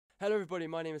Hello everybody,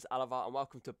 my name is Alavar and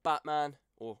welcome to Batman,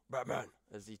 or Batman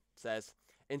as he says,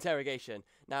 Interrogation.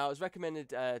 Now it was recommended,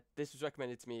 this was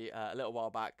recommended to me a little while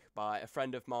back by a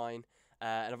friend of mine,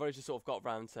 and I've only just sort of got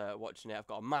around to watching it. I've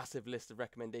got a massive list of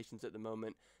recommendations at the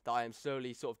moment that I am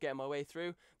slowly sort of getting my way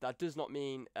through. That does not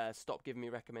mean stop giving me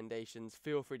recommendations.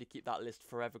 Feel free to keep that list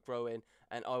forever growing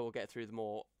and I will get through them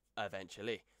all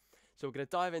eventually. So we're going to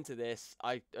dive into this.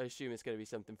 I assume it's going to be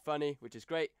something funny, which is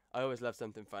great. I always love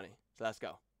something funny. So let's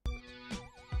go.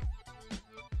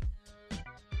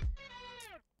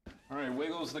 All right,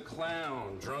 Wiggles the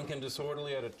Clown, drunk and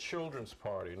disorderly at a children's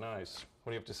party. Nice.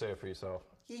 What do you have to say for yourself?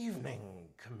 Evening,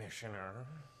 Commissioner.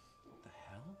 What the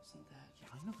hell? Isn't that? Yeah,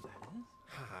 I know who that is.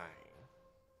 Hi.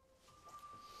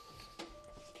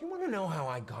 Do you want to know how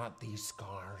I got these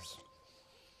scars?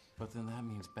 But then that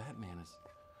means Batman is...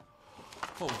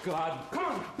 Oh, God. Come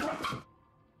on!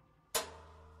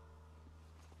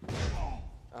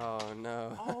 Oh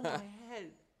no. Oh, my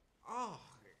head. Oh,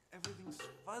 everything's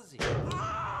fuzzy.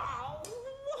 Oh!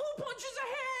 Who punches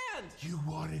a hand? You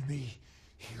wanted me.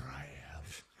 Here I am.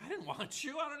 I didn't want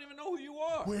you. I don't even know who you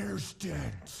are. Where's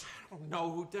Dent? I don't know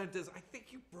who Dent is. I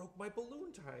think you broke my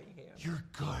balloon tying hand. You're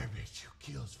garbage who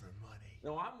kills for money.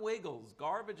 No, I'm Wiggles.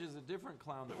 Garbage is a different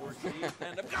clown that works at the East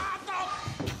End of... God, no!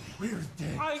 Where's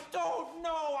Dent? I don't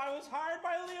know. I was hired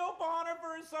by Leo Bonner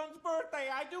for his son's birthday.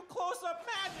 I do close-up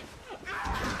magic.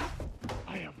 Ah!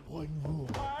 I have one rule.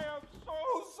 I am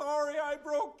so sorry I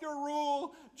broke your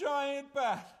rule, Giant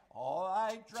Bat. All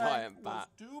I drank was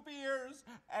 2 beers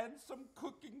and some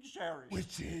cooking sherry.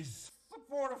 Which is? Some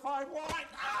fortified wine.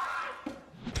 Ah!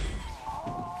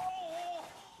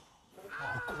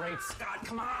 Oh, great Scott,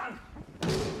 come on.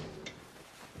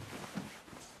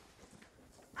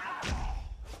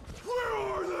 Where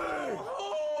are they?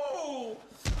 Oh!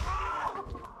 Ah!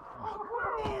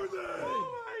 Where are they? Oh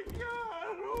my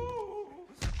God! Oh!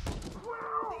 Where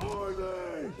are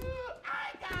they? I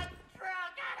got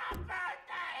drunk at a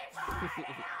birthday party!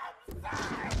 I'm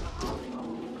sorry!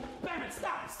 Damn it,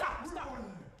 stop!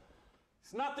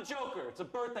 It's not the Joker, it's a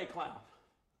birthday clown.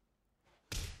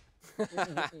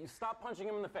 you stop punching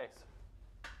him in the face.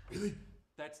 Really?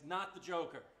 That's not the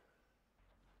Joker.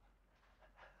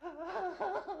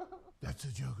 That's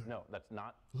the Joker. No, that's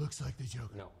not. Looks like the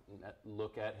Joker. No,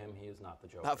 look at him, he is not the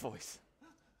Joker. That voice.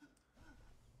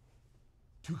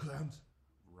 2 clowns?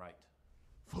 Right.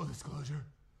 Full disclosure,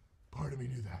 part of me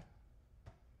knew that.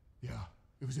 Yeah,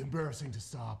 it was embarrassing to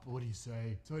stop. What do you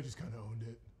say? So I just kind of owned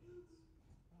it.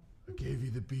 I gave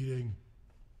you the beating,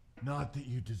 not that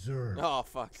you deserved, Oh,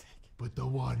 fuck's sake. but the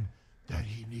one that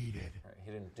he needed. Right,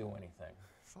 he didn't do anything.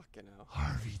 Fucking hell.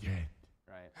 Harvey did.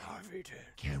 Right. Harvey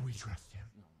did. Can we trust him?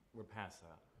 No, we're past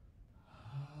that.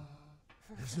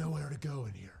 There's nowhere to go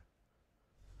in here.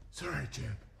 Sorry,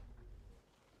 champ.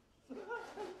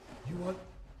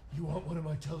 You want one of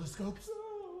my telescopes?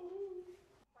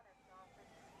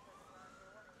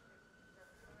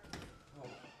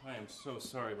 I am so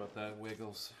sorry about that,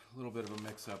 Wiggles. A little bit of a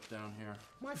mix-up down here.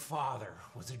 My father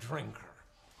was a drinker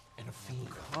and a fiend.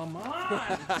 Come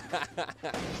on!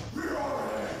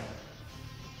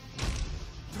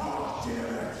 Talk,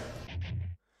 damn it!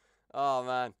 Oh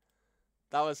man.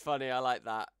 That was funny, I like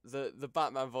that. The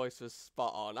Batman voice was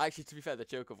spot on. Actually, to be fair, the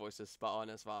Joker voice was spot on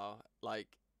as well. Like,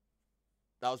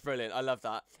 that was brilliant. I love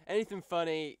that. Anything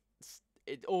funny,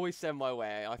 it always send my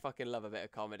way. I fucking love a bit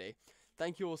of comedy.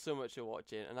 Thank you all so much for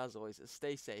watching, and as always,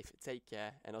 stay safe, take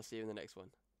care, and I'll see you in the next one.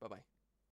 Bye-bye.